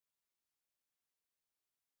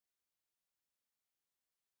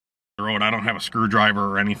the road. I don't have a screwdriver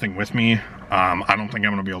or anything with me. I don't think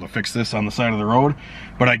I'm gonna be able to fix this on the side of the road,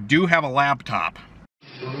 but I do have a laptop.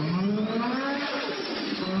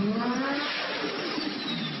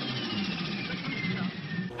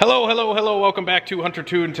 Hello, welcome back to Hunter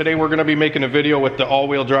Tune. Today we're gonna be making a video with the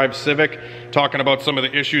all-wheel drive Civic, talking about some of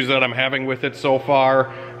the issues that I'm having with it so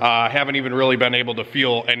far. I haven't even really been able to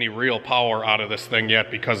feel any real power out of this thing yet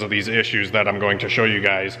because of these issues that I'm going to show you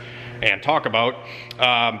guys and talk about.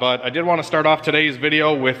 But I did want to start off today's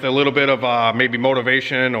video with a little bit of maybe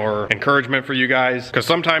motivation or encouragement for you guys, because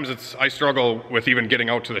sometimes I struggle with even getting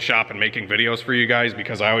out to the shop and making videos for you guys,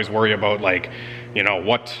 because I always worry about, like, you know,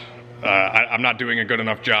 what I'm not doing a good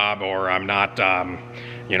enough job, or I'm not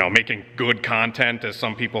you know, making good content, as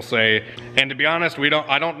some people say. And to be honest,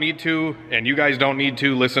 I don't need to, and you guys don't need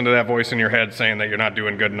to listen to that voice in your head saying that you're not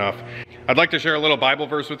doing good enough. I'd like to share a little Bible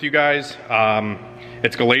verse with you guys.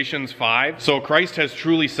 It's Galatians 5. So Christ has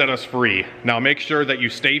truly set us free. Now make sure that you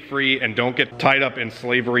stay free and don't get tied up in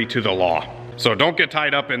slavery to the law. So don't get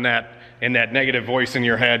tied up in that negative voice in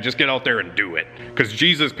your head. Just get out there and do it, because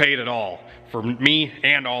Jesus paid it all for me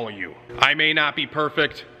and all of you. I may not be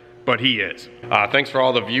perfect, but he is. Thanks for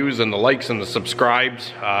all the views and the likes and the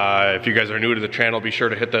subscribes. If you guys are new to the channel, be sure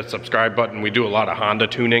to hit that subscribe button. We do a lot of Honda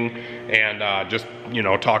tuning and just, you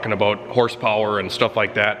know, talking about horsepower and stuff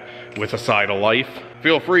like that with a side of life.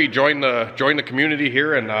 Feel free, join the community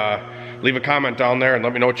here, and leave a comment down there and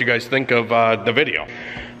let me know what you guys think of the video.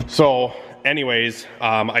 So anyways,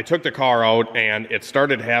 I took the car out and it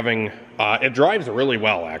started having, it drives really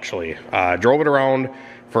well actually. Drove it around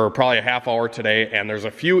for probably a half hour today, and there's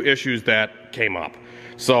a few issues that came up.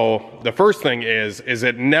 So the first thing is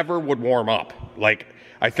it never would warm up. Like,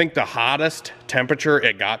 I think the hottest temperature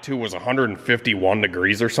it got to was 151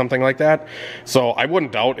 degrees or something like that. So I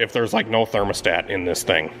wouldn't doubt if there's like no thermostat in this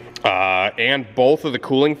thing. And both of the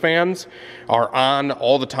cooling fans are on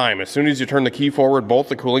all the time. As soon as you turn the key forward, both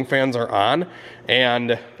the cooling fans are on.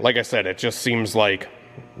 And like I said, it just seems like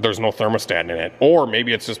there's no thermostat in it. Or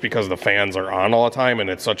maybe it's just because the fans are on all the time and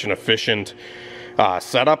it's such an efficient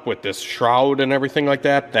setup with this shroud and everything like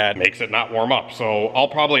that that makes it not warm up. So I'll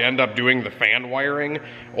probably end up doing the fan wiring,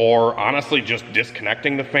 or honestly just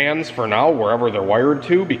disconnecting the fans for now wherever they're wired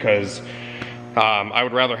to, because I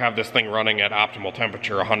would rather have this thing running at optimal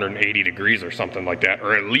temperature, 180 degrees or something like that,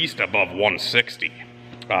 or at least above 160.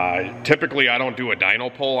 Typically I don't do a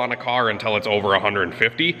dyno pull on a car until it's over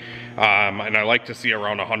 150, and I like to see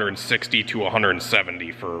around 160 to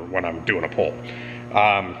 170 for when I'm doing a pull.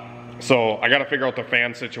 So I got to figure out the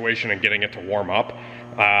fan situation and getting it to warm up.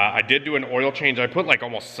 I did do an oil change. I put like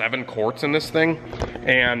almost 7 quarts in this thing,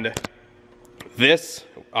 and this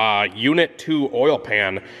Unit 2 oil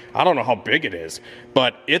pan, I don't know how big it is,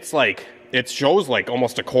 but it's like, it shows like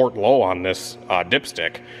almost a quart low on this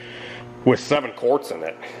dipstick with 7 quarts in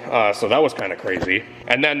it. So that was kind of crazy.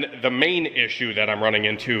 And then the main issue that I'm running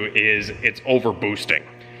into is it's over boosting.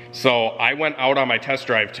 So I went out on my test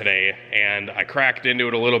drive today and I cracked into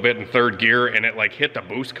it a little bit in 3rd gear, and it like hit the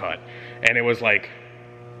boost cut, and it was like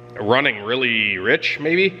running really rich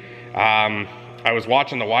maybe. I was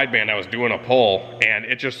watching the wideband, I was doing a pull, and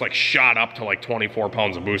it just like shot up to like 24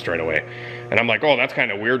 pounds of boost right away. And I'm like, oh, that's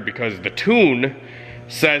kind of weird, because the tune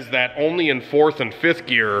says that only in 4th and 5th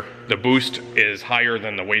gear the boost is higher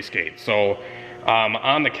than the wastegate. So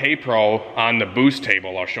on the K-Pro, on the boost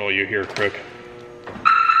table, I'll show you here quick.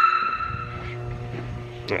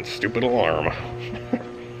 That stupid alarm.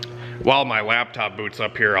 While my laptop boots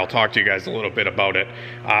up here, I'll talk to you guys a little bit about it.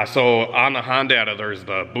 So on the Honda, there's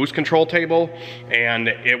the boost control table, and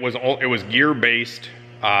it was gear-based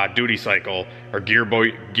duty cycle, or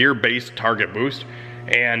gear-based target boost,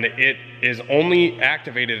 and it is only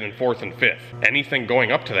activated in 4th and 5th. Anything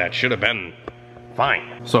going up to that should have been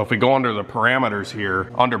fine. So if we go under the parameters here,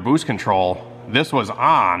 under boost control, this was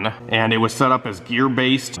on, and it was set up as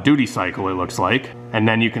gear-based duty cycle, it looks like. And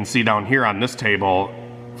then you can see down here on this table,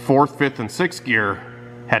 4th, 5th, and 6th gear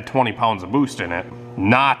had 20 pounds of boost in it,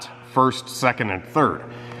 not 1st, 2nd, and 3rd.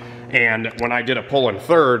 And when I did a pull in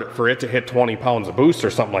 3rd, for it to hit 20 pounds of boost or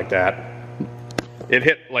something like that, it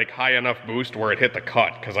hit like high enough boost where it hit the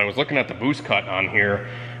cut, because I was looking at the boost cut on here,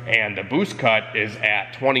 and the boost cut is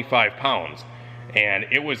at 25 pounds. And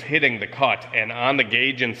it was hitting the cut, and on the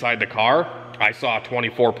gauge inside the car, I saw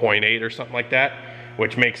 24.8 or something like that,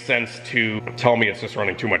 which makes sense to tell me it's just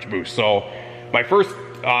running too much boost. So my first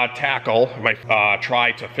try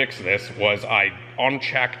to fix this was I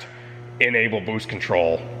unchecked enable boost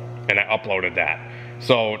control, and I uploaded that.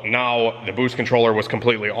 So now the boost controller was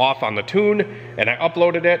completely off on the tune, and I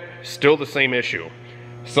uploaded it, still the same issue.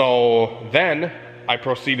 So then I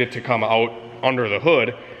proceeded to come out under the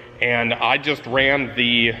hood and I just ran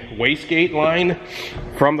the wastegate line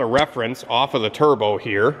from the reference off of the turbo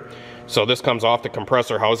here. So this comes off the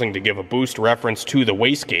compressor housing to give a boost reference to the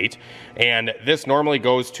wastegate, and this normally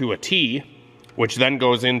goes to a T, which then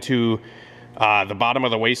goes into the bottom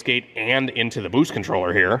of the wastegate and into the boost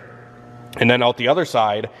controller here. And then out the other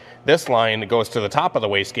side, this line goes to the top of the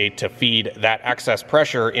wastegate to feed that excess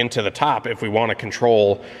pressure into the top if we want to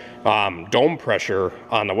control dome pressure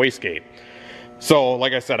on the wastegate. So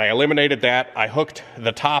like I said, I eliminated that. I hooked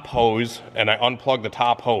the top hose and I unplugged the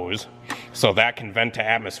top hose so that can vent to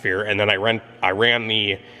atmosphere, and then I ran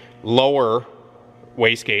the lower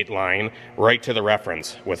wastegate line right to the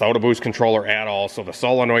reference without a boost controller at all, so the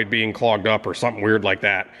solenoid being clogged up or something weird like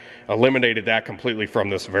that, eliminated that completely from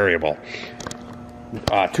this variable.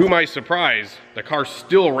 To my surprise, the car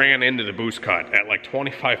still ran into the boost cut at like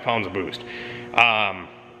 25 pounds of boost.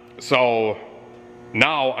 So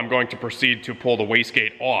now I'm going to proceed to pull the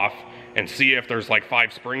wastegate off and see if there's like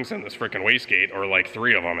 5 springs in this freaking wastegate, or like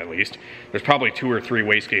 3 of them at least. There's probably 2 or 3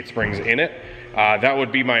 wastegate springs in it. That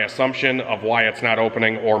would be my assumption of why it's not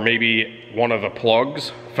opening, or maybe one of the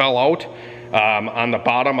plugs fell out. On the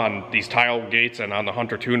bottom, on these tile gates and on the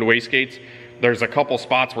Hunter tuned wastegates, there's a couple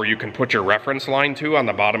spots where you can put your reference line to on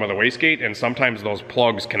the bottom of the wastegate, and sometimes those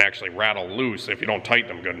plugs can actually rattle loose if you don't tighten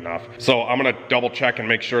them good enough. So I'm gonna double check and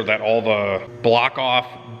make sure that all the block off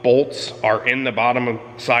bolts are in the bottom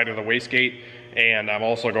side of the wastegate, and I'm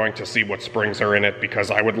also going to see what springs are in it,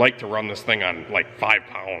 because I would like to run this thing on like 5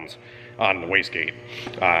 pounds on the wastegate,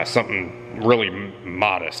 something really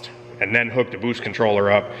modest, and then hook the boost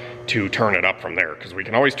controller up to turn it up from there, because we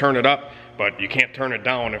can always turn it up, but you can't turn it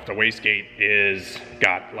down if the wastegate is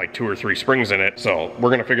got like 2 or 3 springs in it. So we're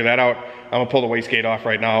gonna figure that out. I'm gonna pull the wastegate off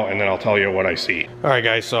right now, and then I'll tell you what I see. All right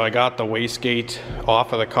guys, so I got the wastegate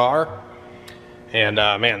off of the car, and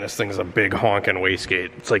man, this thing's a big honking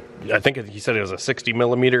wastegate. It's like, I think he said it was a 60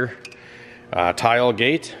 millimeter tile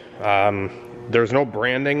gate. There's no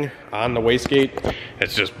branding on the wastegate,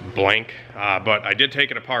 it's just blank, but I did take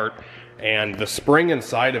it apart, and the spring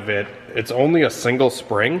inside of it, it's only a single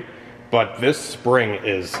spring, but this spring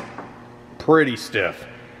is pretty stiff,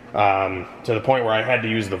 to the point where I had to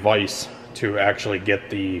use the vise to actually get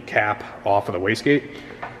the cap off of the wastegate.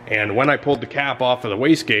 And when I pulled the cap off of the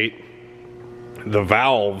wastegate, the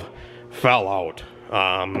valve fell out.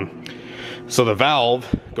 So the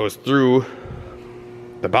valve goes through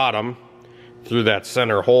the bottom, through that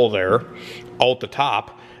center hole there, out the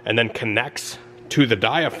top, and then connects to the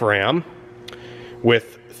diaphragm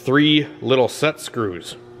with 3 little set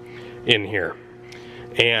screws in here.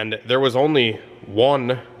 And there was only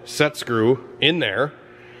 1 set screw in there,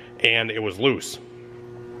 and it was loose.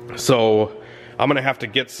 So I'm gonna have to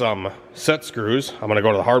get some set screws. I'm gonna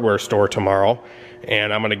go to the hardware store tomorrow,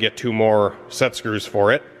 and I'm gonna get 2 more set screws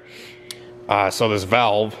for it. So this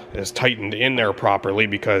valve is tightened in there properly,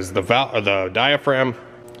 because the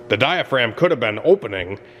diaphragm could have been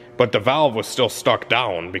opening, but the valve was still stuck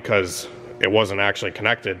down because it wasn't actually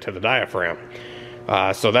connected to the diaphragm.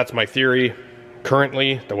 So that's my theory.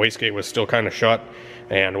 Currently, the wastegate was still kind of shut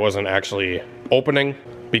and wasn't actually opening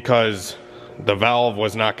because the valve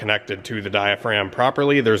was not connected to the diaphragm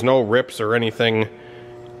properly. There's no rips or anything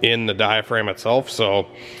in the diaphragm itself. So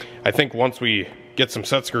I think once we get some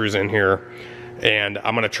set screws in here, and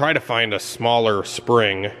I'm gonna try to find a smaller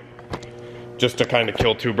spring just to kind of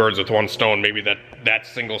kill 2 birds with 1 stone. Maybe that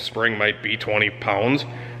single spring might be 20 pounds,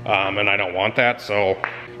 and I don't want that. So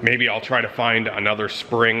maybe I'll try to find another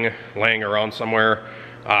spring laying around somewhere,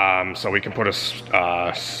 so we can put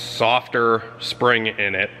a softer spring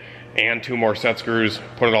in it and 2 more set screws,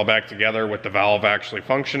 put it all back together with the valve actually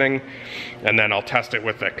functioning, and then I'll test it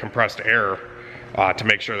with the compressed air to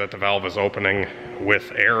make sure that the valve is opening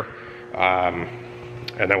with air,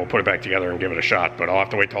 and then we'll put it back together and give it a shot. But I'll have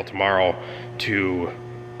to wait till tomorrow to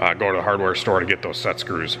go to the hardware store to get those set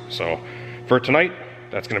screws. So for tonight,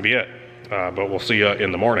 that's gonna be it. But we'll see you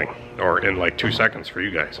in the morning, or in like 2 seconds for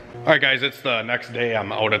you guys. All right guys, it's the next day.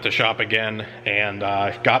 I'm out at the shop again, and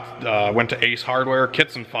went to Ace Hardware,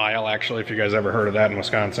 Kits and File actually, if you guys ever heard of that in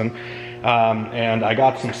Wisconsin. And I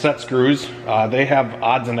got some set screws. They have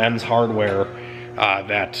odds and ends hardware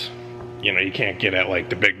that you can't get at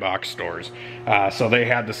like the big box stores. So they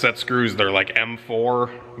had the set screws. They're like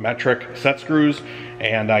M4 metric set screws,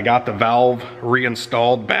 and I got the valve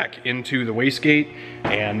reinstalled back into the wastegate,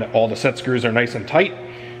 and all the set screws are nice and tight.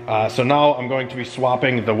 So now I'm going to be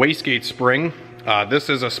swapping the wastegate spring. This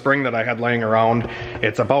is a spring that I had laying around.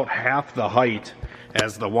 It's about half the height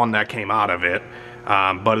as the one that came out of it,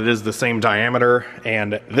 but it is the same diameter,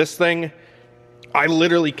 and this thing, I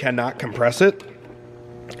literally cannot compress it.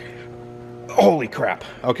 Holy crap.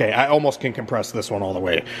 Okay, I almost can compress this one all the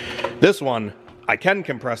way. This one, I can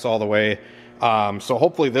compress all the way. So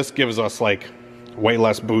hopefully this gives us like way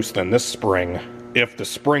less boost than this spring, if the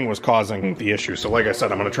spring was causing the issue. So like I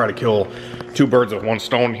said, I'm gonna try to kill two birds with one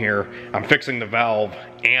stone here. I'm fixing the valve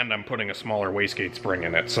and I'm putting a smaller wastegate spring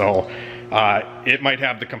in it. So it might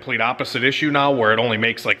have the complete opposite issue now, where it only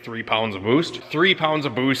makes like 3 pounds of boost. 3 pounds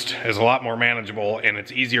of boost is a lot more manageable, and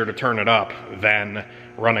it's easier to turn it up than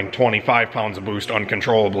running 25 pounds of boost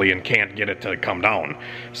uncontrollably and can't get it to come down.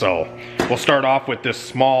 So we'll start off with this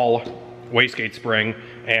small wastegate spring,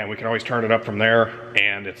 and we can always turn it up from there,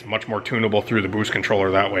 and it's much more tunable through the boost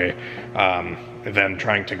controller that way than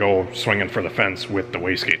trying to go swinging for the fence with the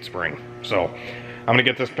wastegate spring. So I'm gonna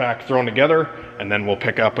get this pack thrown together, and then we'll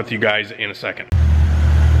pick up with you guys in a second.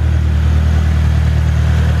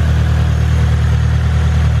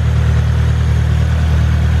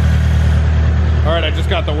 All right, I just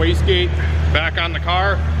got the wastegate back on the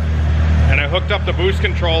car, and I hooked up the boost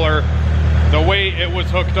controller the way it was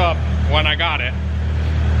hooked up when I got it.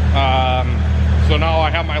 So now I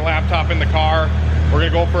have my laptop in the car. We're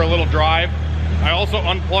gonna go for a little drive. I also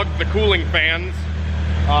unplugged the cooling fans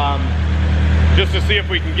just to see if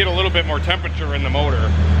we can get a little bit more temperature in the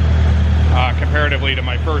motor comparatively to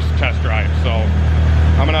my first test drive. So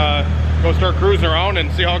I'm gonna go start cruising around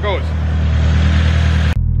and see how it goes.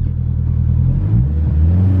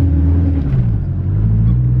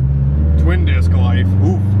 Twin disc life.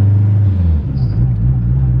 Oof.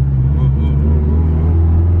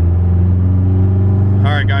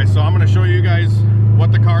 Alright guys, so I'm going to show you guys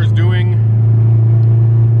what the car's doing.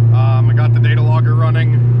 I got the data logger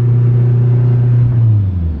running.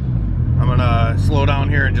 I'm going to slow down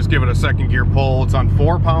here and just give it a second gear pull. It's on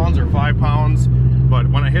 4 pounds or 5 pounds, but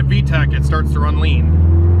when I hit VTEC it starts to run lean.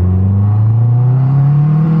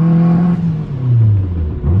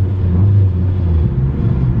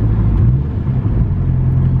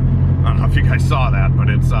 I don't know if you guys saw that, but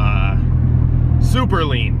it's super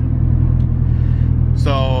lean.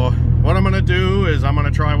 So what I'm gonna do is I'm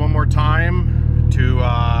gonna try one more time to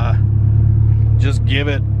just give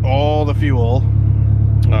it all the fuel.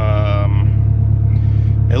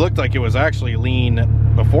 It looked like it was actually lean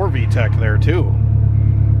before VTEC there too.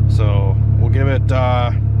 So we'll give it,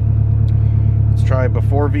 let's try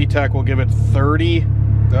before VTEC, we'll give it 30.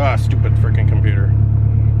 Stupid freaking computer.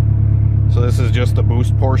 So this is just the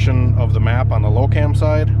boost portion of the map on the low cam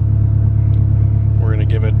side. We're gonna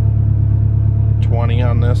give it 20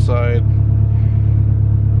 on this side,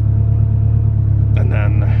 and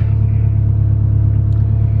then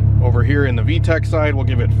over here in the VTEC side we'll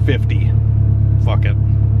give it 50. Fuck it,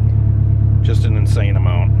 just an insane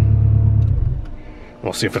amount.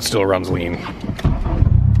 We'll see if it still runs lean.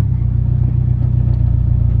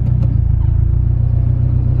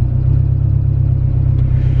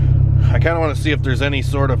 I kind of want to see if there's any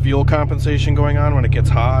sort of fuel compensation going on when it gets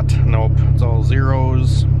hot. Nope, it's all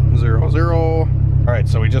zeros. 0, 0. Alright,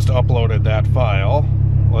 so we just uploaded that file.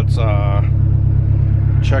 Let's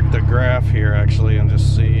check the graph here actually and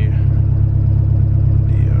just see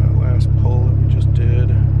the last pull that we just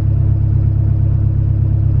did.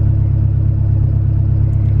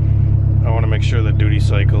 I want to make sure the duty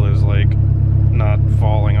cycle is like not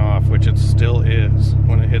falling off, which it still is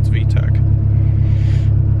when it hits VTEC.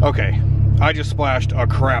 Okay, I just splashed a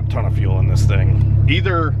crap ton of fuel in this thing.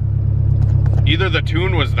 Either the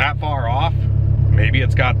tune was that far off, maybe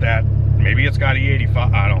it's got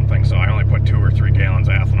E85, I don't think so. I only put 2 or 3 gallons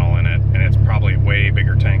of ethanol in it, and it's probably a way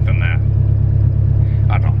bigger tank than that.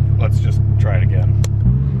 I don't know, let's just try it again.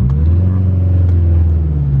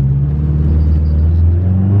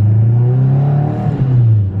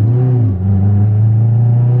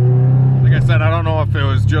 Like I said, I don't know if it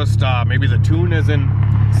was just, maybe the tune isn't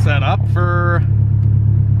set up for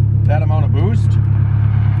that amount of boost.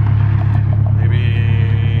 Maybe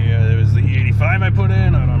it was the E85 I put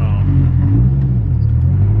in, I don't know.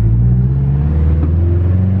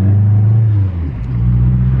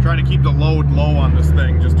 Try to keep the load low on this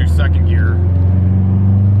thing, just do second gear.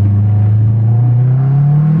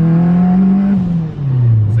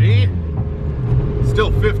 See?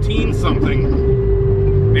 Still 15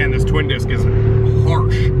 something. Man, this twin disc is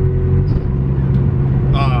harsh.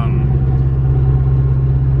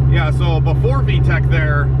 Yeah, so before VTEC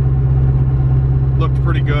there looked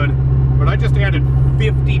pretty good, but I just added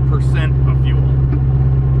 50% of fuel,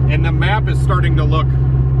 and the map is starting to look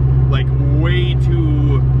like way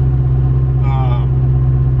too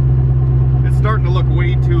it's starting to look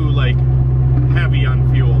way too like heavy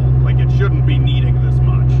on fuel. Like it shouldn't be needing this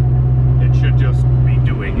much. It should just be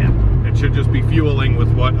doing it. It should just be fueling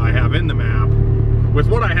with what I have in the map, with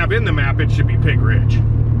what I have in the map, it should be Pig Ridge.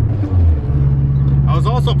 I was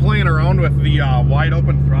also playing around with the wide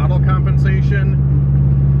open throttle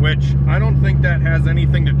compensation, which I don't think that has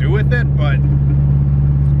anything to do with it, but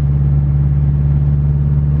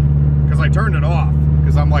because I turned it off,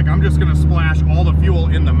 because I'm like, I'm just gonna splash all the fuel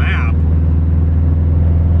in the map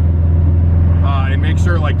and make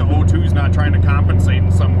sure like the O2 is not trying to compensate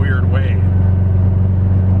in some weird way.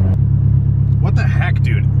 What the heck,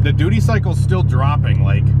 dude? The duty cycle's still dropping.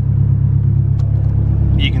 Like,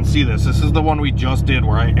 you can see this. This is the one we just did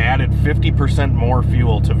where I added 50% more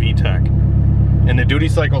fuel to VTEC. And the duty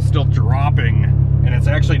cycle's still dropping, and it's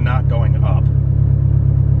actually not going up.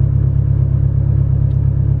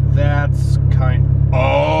 That's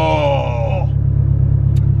oh!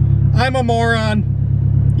 I'm a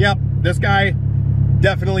moron. Yep, this guy,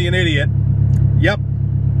 definitely an idiot. Yep,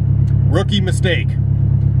 rookie mistake.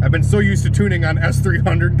 I've been so used to tuning on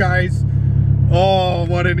S300, guys. Oh,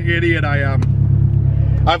 what an idiot I am.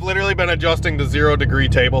 I've literally been adjusting the 0-degree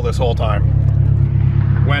table this whole time,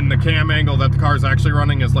 when the cam angle that the car is actually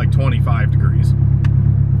running is like 25 degrees.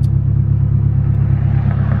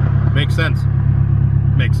 Makes sense.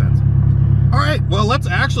 Makes sense. All right, well, let's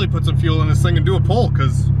actually put some fuel in this thing and do a pull,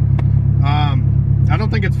 because I don't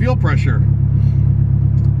think it's fuel pressure.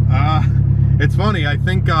 It's funny, I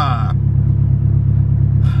think God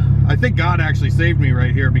actually saved me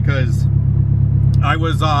right here, because I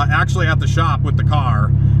was actually at the shop with the car,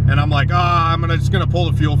 and I'm like, I'm just gonna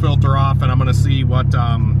pull the fuel filter off, and I'm gonna see what,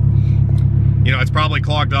 you know, it's probably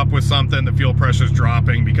clogged up with something. The fuel pressure's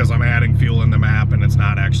dropping because I'm adding fuel in the map, and it's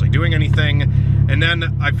not actually doing anything. And then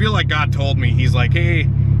I feel like God told me, he's like, hey,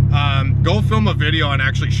 go film a video and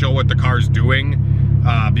actually show what the car's doing,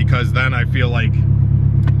 because then I feel like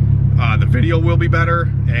the video will be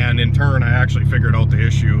better. And in turn, I actually figured out the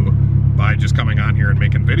issue by just coming on here and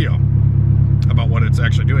making video about what it's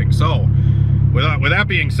actually doing. So with that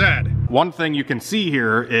being said, one thing you can see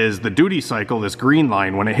here is the duty cycle, this green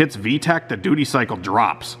line, when it hits VTEC, the duty cycle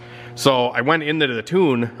drops. So I went into the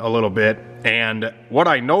tune a little bit, and what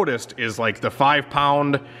I noticed is like the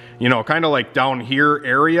 5-pound, you know, kind of like down here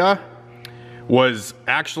area was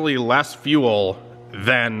actually less fuel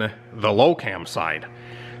than the low cam side.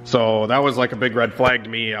 So that was like a big red flag to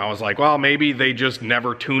me. I was like, well, maybe they just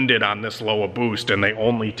never tuned it on this low a boost, and they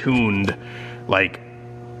only tuned like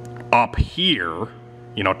up here,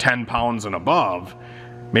 you know, 10 pounds and above.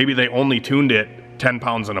 Maybe they only tuned it 10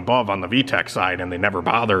 pounds and above on the VTEC side, and they never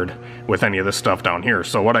bothered with any of this stuff down here.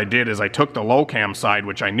 So what I did is I took the low cam side,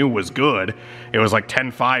 which I knew was good. It was like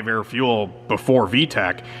 10.5 air fuel before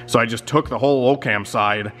VTEC. So I just took the whole low cam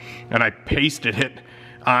side and I pasted it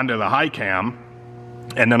onto the high cam,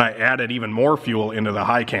 and then I added even more fuel into the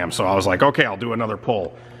high cam. So I was like, okay, I'll do another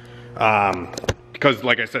pull. Because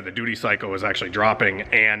like I said, the duty cycle was actually dropping,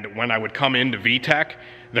 and when I would come into VTEC,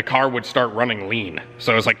 the car would start running lean.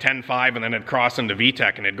 So it was like 10.5, and then it'd cross into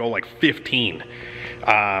VTEC and it'd go like 15.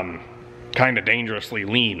 Kind of dangerously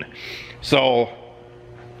lean. So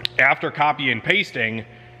after copy and pasting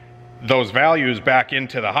those values back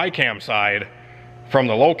into the high cam side from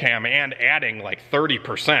the low cam, and adding like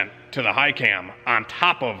 30% to the high cam on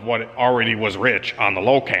top of what already was rich on the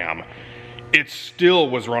low cam, it still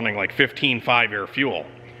was running like 15.5 air fuel.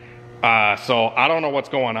 So I don't know what's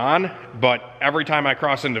going on, but every time I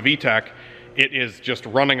cross into VTEC, it is just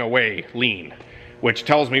running away lean, which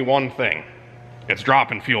tells me one thing: it's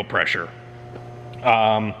dropping fuel pressure.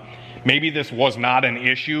 Maybe this was not an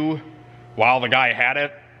issue while the guy had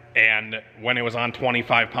it, and when it was on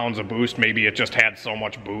 25 pounds of boost, maybe it just had so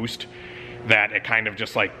much boost that it kind of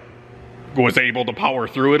just like was able to power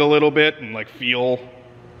through it a little bit and like feel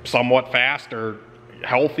somewhat fast or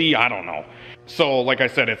healthy. I don't know. So like I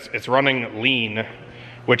said, it's running lean,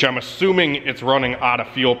 which I'm assuming it's running out of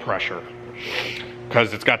fuel pressure,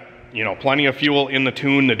 because it's got, you know, plenty of fuel in the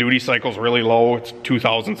tune. The duty cycle's really low. It's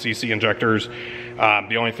 2000 cc injectors.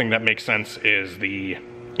 The only thing that makes sense is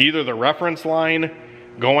either the reference line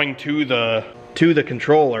going to the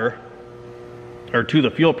controller or to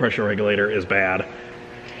the fuel pressure regulator is bad,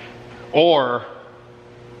 or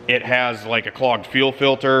it has like a clogged fuel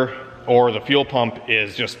filter, or the fuel pump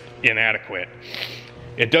is just inadequate.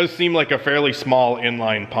 It does seem like a fairly small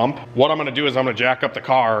inline pump. What I'm gonna do is I'm gonna jack up the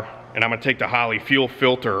car, and I'm gonna take the Holley fuel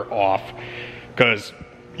filter off, because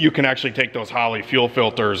you can actually take those Holley fuel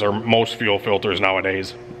filters, or most fuel filters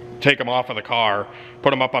nowadays, take them off of the car, put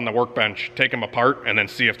them up on the workbench, take them apart, and then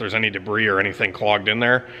see if there's any debris or anything clogged in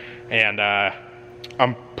there. And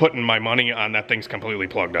I'm putting my money on that thing's completely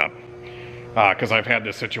plugged up, because I've had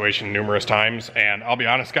this situation numerous times. And I'll be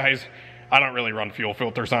honest, guys, I don't really run fuel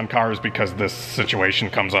filters on cars because this situation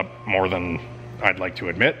comes up more than I'd like to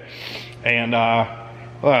admit. And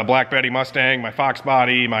Black Betty Mustang, my Fox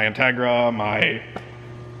body, my Integra, I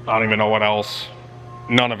don't even know what else.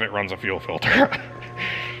 None of it runs a fuel filter.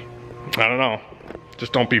 I don't know.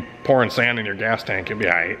 Just don't be pouring sand in your gas tank, you'll be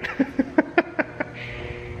alright.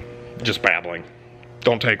 Just babbling.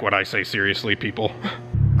 Don't take what I say seriously, people.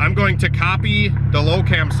 I'm going to copy the low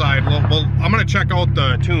cam side. Well, I'm gonna check out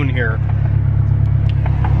the tune here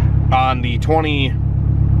on the 20,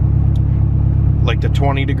 like the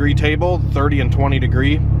 20 degree table, 30 and 20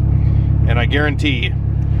 degree, and I guarantee.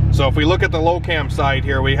 So if we look at the low cam side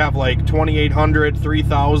here, we have like 2,800,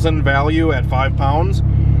 3,000 value at 5 pounds.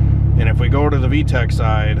 And if we go to the VTEC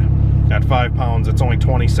side at 5 pounds, it's only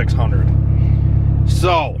 2,600.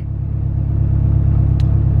 So,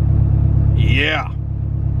 yeah.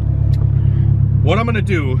 What I'm gonna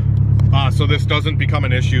do, so this doesn't become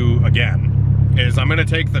an issue again, is I'm gonna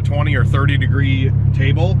take the 20 or 30 degree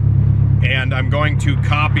table and I'm going to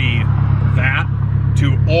copy that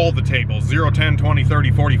to all the tables, 0, 10, 20,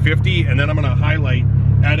 30, 40, 50, and then I'm gonna highlight,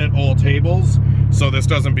 edit all tables, so this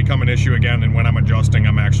doesn't become an issue again, and when I'm adjusting,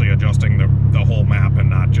 I'm actually adjusting the whole map and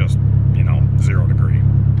not just, you know, 0 degree.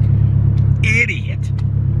 Idiot!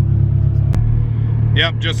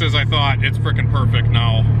 Yep, just as I thought, it's freaking perfect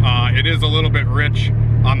now. It is a little bit rich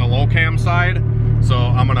on the low cam side, so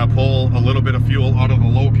I'm gonna pull a little bit of fuel out of the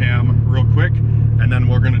low cam real quick, and then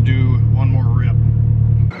we're gonna do one more rip.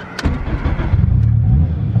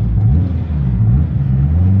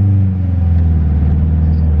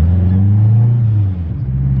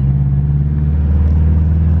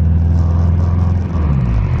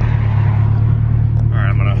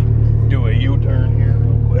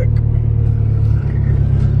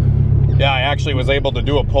 Yeah, I actually was able to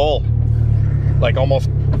do a pull, like almost,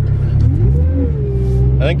 I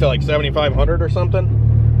think to like 7,500 or something.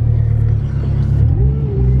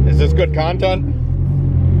 Is this good content?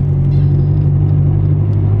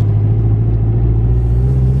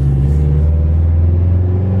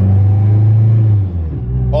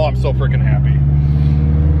 Oh, I'm so freaking happy.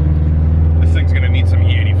 This thing's gonna need some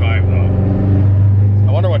E85 though.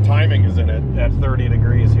 I wonder what timing is in it at 30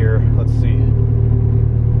 degrees here. Let's see.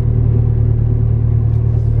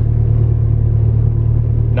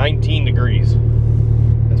 19 degrees.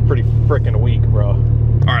 That's pretty freaking weak, bro. All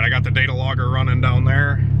right, I got the data logger running down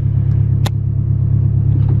there.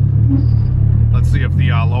 Let's see if the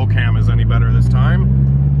low cam is any better this time.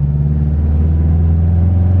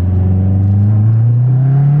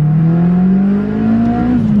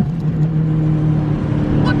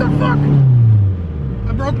 What the fuck?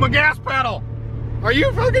 I broke my gas pedal. Are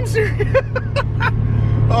you fucking serious?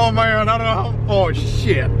 Oh man, I don't know how, oh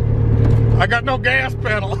shit. I got no gas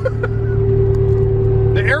pedal.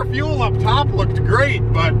 The air fuel up top looked great,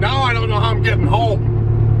 but now I don't know how I'm getting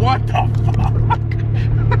home. What the fuck?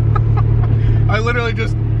 I literally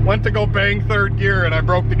just went to go bang third gear and I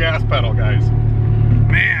broke the gas pedal, guys.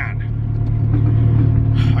 Man.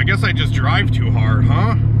 I guess I just drive too hard,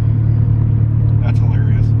 huh? That's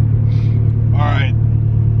hilarious. Alright.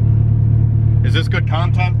 Is this good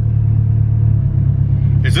content?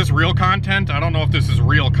 Is this real content? I don't know if this is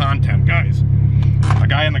real content, guys. A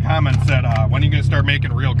guy in the comments said, when are you gonna start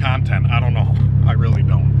making real content? I don't know. I really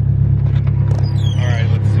don't. All right,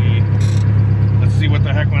 let's see. Let's see what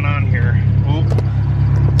the heck went on here. Oop.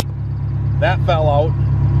 That fell out.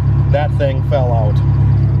 That thing fell out.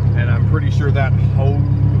 And I'm pretty sure that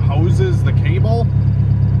hoses the cable.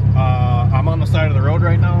 I'm on the side of the road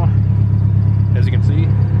right now, as you can see.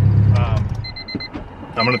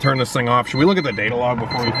 I'm gonna turn this thing off. Should we look at the data log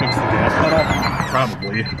before we fix the gas pedal?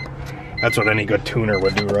 Probably. That's what any good tuner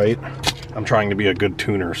would do, right? I'm trying to be a good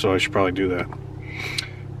tuner, so I should probably do that.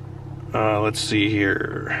 Let's see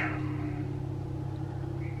here.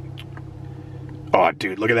 Oh,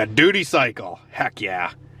 dude, look at that duty cycle. Heck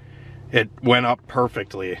yeah. It went up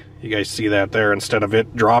perfectly. You guys see that there instead of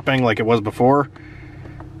it dropping like it was before?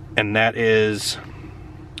 And that is...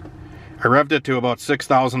 I revved it to about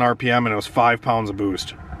 6,000 RPM and it was 5 pounds of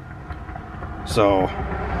boost. So,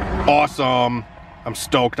 awesome. I'm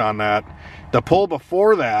stoked on that. The pull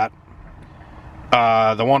before that,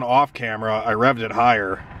 the one off camera, I revved it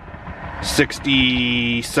higher,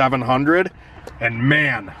 6,700. And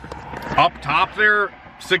man, up top there,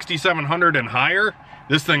 6,700 and higher,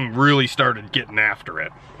 this thing really started getting after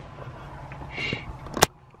it.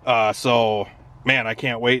 So, man, I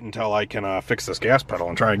can't wait until I can fix this gas pedal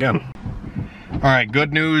and try again. All right,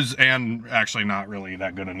 good news, and actually not really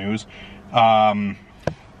that good of news.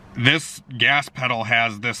 This gas pedal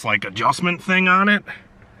has this like adjustment thing on it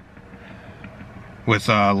with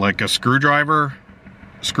like a screw.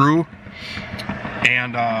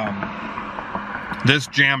 And this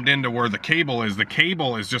jammed into where the cable is. The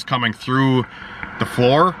cable is just coming through the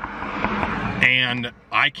floor, and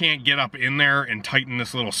I can't get up in there and tighten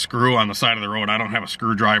this little screw on the side of the road. I don't have a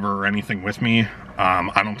screwdriver or anything with me.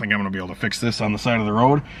 I don't think I'm gonna be able to fix this on the side of the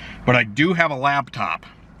road, but I do have a laptop.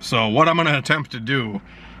 So what I'm gonna attempt to do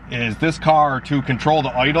is this car, to control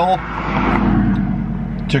the idle.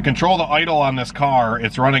 To control the idle on this car,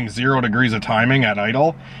 it's running 0 degrees of timing at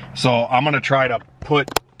idle. So I'm gonna try to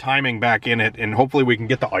put timing back in it, and hopefully we can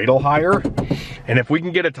get the idle higher. And if we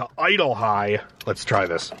can get it to idle high, let's try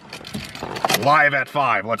this. Live at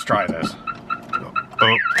 5, let's try this.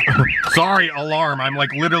 Oh. Sorry, alarm, I'm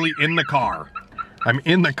like literally in the car. I'm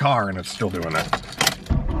in the car and it's still doing it.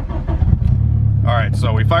 All right,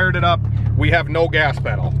 so we fired it up. We have no gas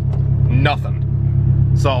pedal, nothing.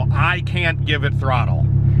 So I can't give it throttle.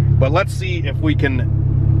 But let's see if we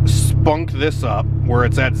can spunk this up where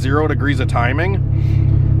it's at 0 degrees of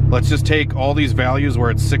timing. Let's just take all these values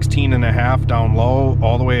where it's 16.5 down low,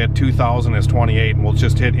 all the way at 2000 is 28, and we'll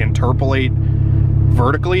just hit interpolate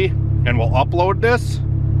vertically, and we'll upload this.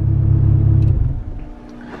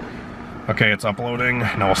 Okay, it's uploading.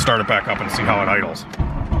 Now we'll start it back up and see how it idles.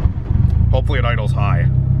 Hopefully it idles high.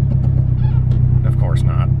 Of course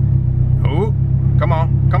not. Ooh, come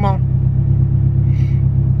on, come on.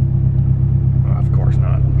 Oh, of course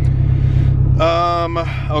not.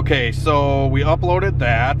 Okay, so we uploaded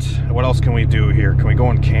that. What else can we do here? Can we go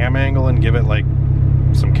in cam angle and give it like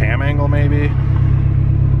some cam angle maybe?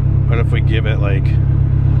 What if we give it like,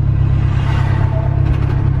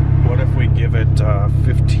 what if we give it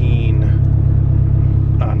 15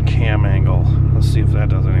 on cam angle? Let's see if that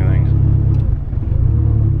does anything.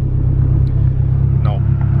 Nope,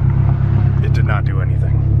 it did not do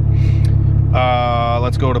anything.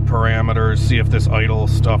 Let's go to parameters, see if this idle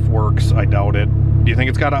stuff works. I doubt it. Do you think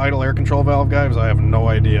it's got an idle air control valve, guys? I have no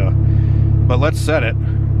idea. But let's set it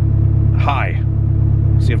high.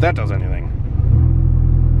 See if that does anything.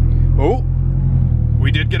 Oh,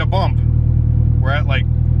 we did get a bump. We're at like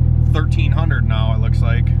 1300 now, it looks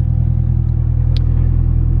like.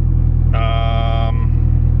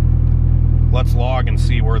 Let's log and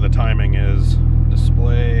see where the timing is.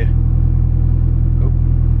 Display. Oop.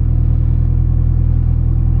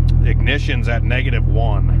 Ignition's at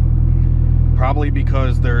 -1. Probably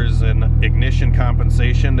because there's an ignition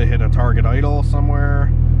compensation to hit a target idle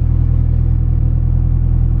somewhere.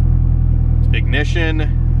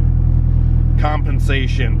 Ignition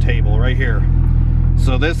compensation table right here.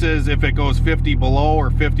 So this is if it goes 50 below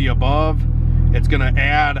or 50 above, it's gonna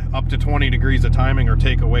add up to 20 degrees of timing or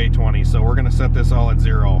take away 20. So we're gonna set this all at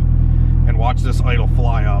 0 and watch this idle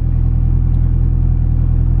fly up.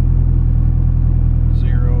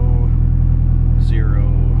 0, 0.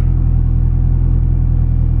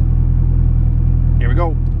 Here we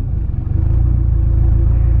go.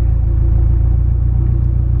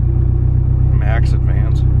 Max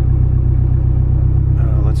advance.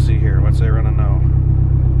 Let's see here. What's they running now?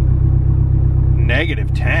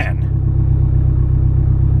 -10.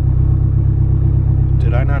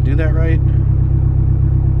 Did I not do that right?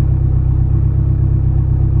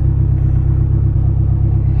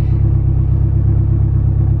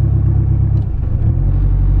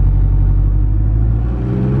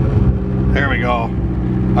 There we go.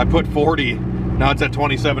 I put 40. Now it's at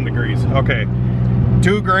 27 degrees. Okay.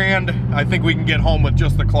 2 grand. I think we can get home with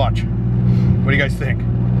just the clutch. What do you guys think?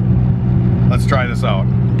 Let's try this out.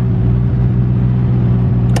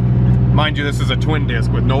 Mind you, this is a twin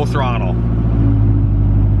disc with no throttle.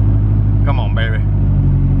 Come on, baby.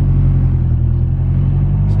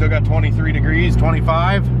 Still got 23 degrees,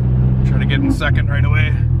 25. Try to get in second right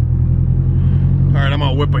away. All right, I'm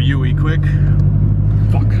gonna whip a UE quick.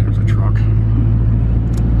 Fuck, there's a truck.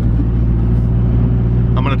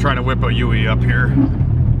 I'm gonna try to whip a UE up here.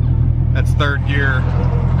 That's 3rd gear.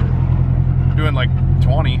 Doing like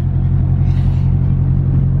 20.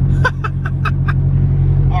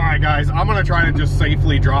 Alright guys, I'm gonna try to just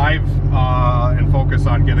safely drive and focus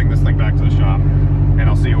on getting this thing back to the shop. And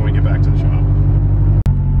I'll see you when we get back to the shop.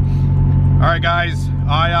 Alright guys,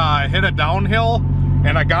 I hit a downhill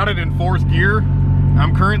and I got it in 4th gear.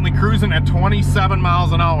 I'm currently cruising at 27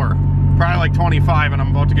 miles an hour. Probably like 25, and I'm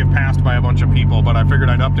about to get passed by a bunch of people, but I figured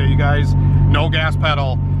I'd update you guys. No gas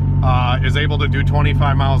pedal. Is able to do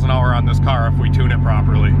 25 miles an hour on this car if we tune it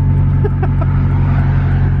properly.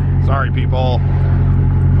 Sorry, people.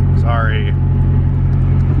 Sorry.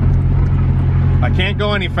 I can't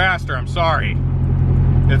go any faster, I'm sorry.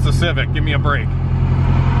 It's a Civic, give me a break.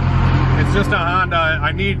 It's just a Honda,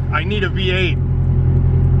 I need a V8.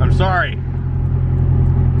 I'm sorry.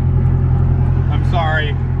 I'm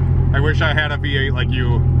sorry. I wish I had a V8 like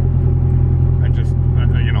you. I just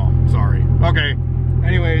sorry. Okay,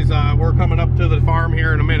 anyways, we're coming up to the farm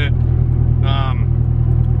here in a minute.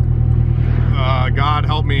 God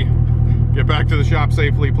help me get back to the shop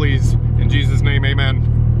safely, please. In Jesus' name,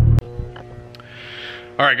 amen.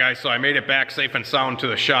 All right, guys, so I made it back safe and sound to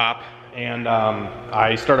the shop, and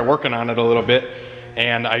I started working on it a little bit,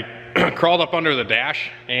 and I crawled up under the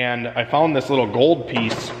dash, and I found this little gold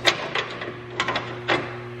piece.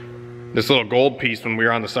 This little gold piece when we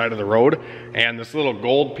were on the side of the road, and this little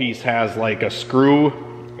gold piece has like a screw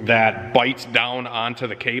that bites down onto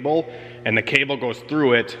the cable, and the cable goes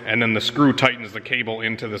through it, and then the screw tightens the cable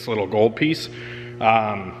into this little gold piece.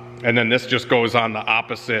 And then this just goes on the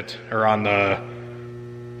opposite, or on the,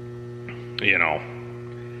 you know,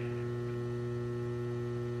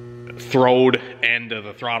 throwed end of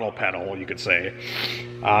the throttle pedal, you could say.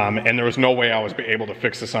 And there was no way I was able to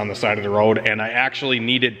fix this on the side of the road, and I actually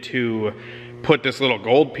needed to put this little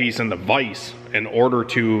gold piece in the vise in order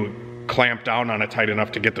to clamp down on it tight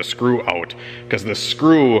enough to get the screw out, because the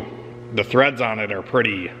screw, the threads on it are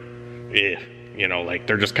pretty, you know, like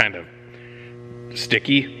they're just kind of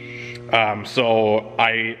sticky. So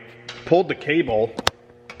I pulled the cable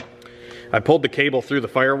through the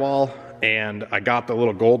firewall, and I got the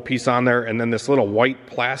little gold piece on there, and then this little white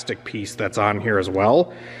plastic piece that's on here as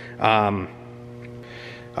well.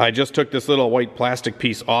 I just took this little white plastic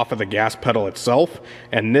piece off of the gas pedal itself,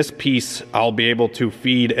 and this piece I'll be able to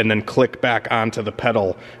feed and then click back onto the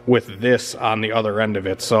pedal with this on the other end of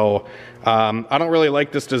it. So I don't really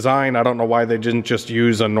like this design. I don't know why they didn't just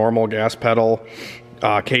use a normal gas pedal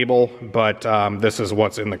cable, but this is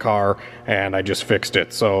what's in the car, and I just fixed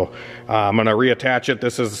it. So I'm gonna reattach it.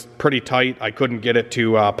 This is pretty tight. I couldn't get it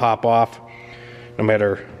to pop off, no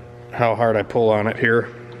matter how hard I pull on it here.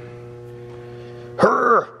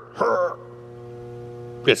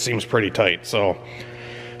 It seems pretty tight, so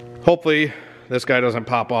hopefully this guy doesn't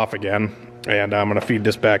pop off again, and I'm gonna feed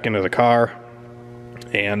this back into the car,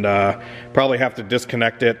 and probably have to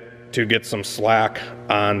disconnect it to get some slack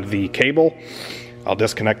on the cable. I'll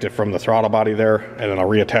disconnect it from the throttle body there, and then I'll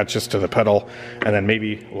reattach this to the pedal, and then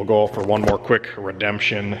maybe we'll go for one more quick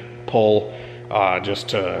redemption pull, just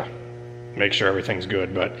to make sure everything's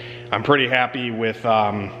good. But I'm pretty happy with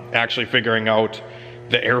actually figuring out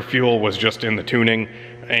the air fuel was just in the tuning,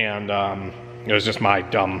 and it was just my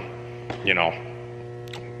dumb, you know,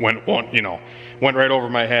 went right over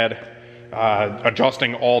my head.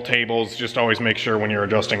 Adjusting all tables, just always make sure when you're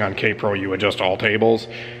adjusting on K-Pro you adjust all tables,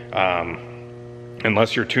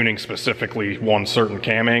 unless you're tuning specifically one certain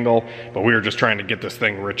cam angle. But we were just trying to get this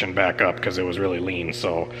thing rich and back up because it was really lean.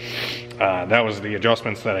 So that was the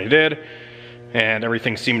adjustments that I did, and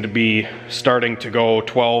everything seemed to be starting to go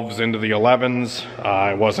 12s into the 11s.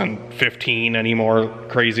 It wasn't 15 anymore,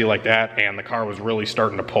 crazy like that, and the car was really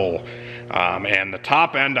starting to pull. And the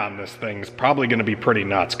top end on this thing's probably going to be pretty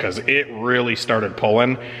nuts, because it really started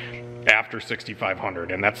pulling after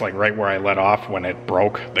 6,500, and that's like right where I let off when it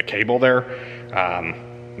broke the cable there.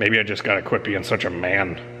 Maybe I just got to quit being such a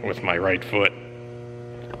man with my right foot.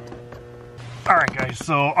 All right, guys,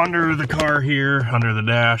 so under the car here, under the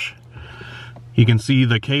dash, you can see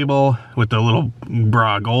the cable with the little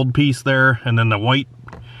gold piece there, and then the white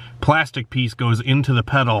plastic piece goes into the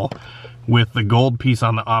pedal with the gold piece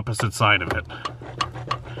on the opposite side of it.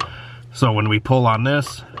 So when we pull on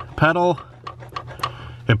this pedal,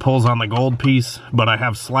 it pulls on the gold piece, but I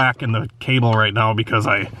have slack in the cable right now because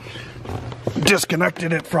I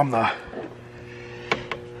disconnected it from the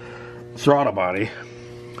throttle body.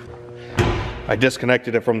 I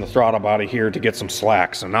disconnected it from the throttle body here to get some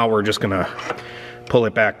slack, so now we're just gonna pull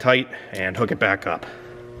it back tight and hook it back up.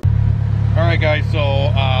 All right, guys, so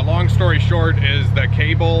long story short is the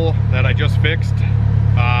cable that I just fixed,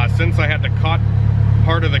 since I had to cut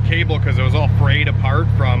part of the cable because it was all frayed apart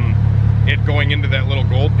from it going into that little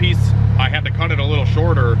gold piece, I had to cut it a little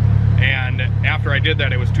shorter, and after I did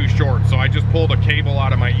that it was too short, so I just pulled a cable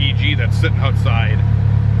out of my EG that's sitting outside,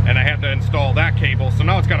 and I had to install that cable. So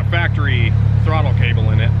now it's got a factory throttle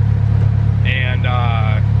cable in it, and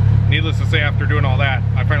needless to say, after doing all that,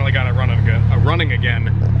 I finally got it running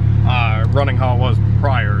again, running how it was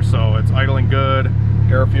prior. So it's idling good,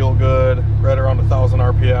 air fuel good, right around 1,000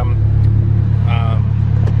 RPM.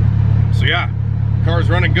 So yeah, car's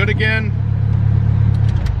running good again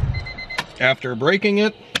after breaking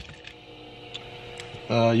it.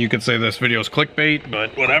 You could say this video's clickbait,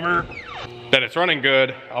 but whatever. That it's running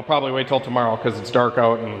good. I'll probably wait till tomorrow because it's dark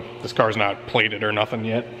out and this car's not plated or nothing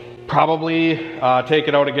yet. Probably take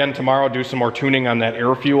it out again tomorrow, do some more tuning on that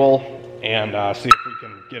air fuel, and see if we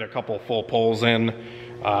can get a couple full pulls in,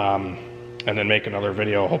 and then make another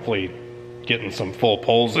video, hopefully getting some full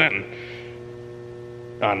pulls in.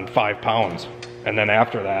 on 5 pounds. And then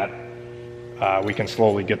after that, we can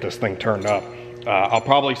slowly get this thing turned up. I'll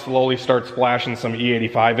probably slowly start splashing some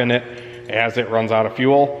E85 in it as it runs out of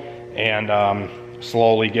fuel, and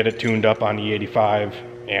slowly get it tuned up on E85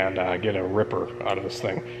 and get a ripper out of this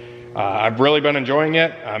thing. I've really been enjoying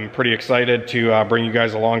it. I'm pretty excited to bring you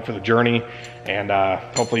guys along for the journey, and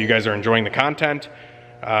hopefully you guys are enjoying the content.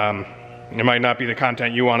 It might not be the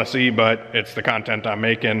content you want to see, but it's the content I'm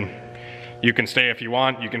making. You can stay if you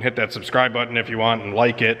want. You can hit that subscribe button if you want and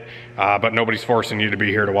like it, but nobody's forcing you to be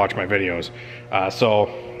here to watch my videos.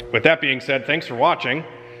 So with that being said, thanks for watching.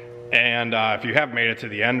 And if you have made it to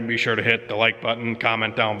the end, be sure to hit the like button,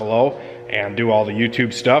 comment down below, and do all the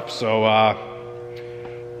YouTube stuff so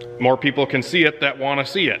more people can see it that want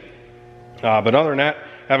to see it. But other than that,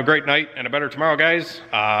 have a great night and a better tomorrow, guys.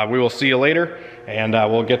 We will see you later, and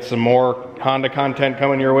we'll get some more Honda content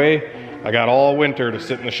coming your way. I got all winter to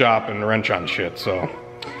sit in the shop and wrench on shit, so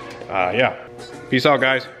yeah. Peace out,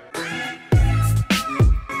 guys.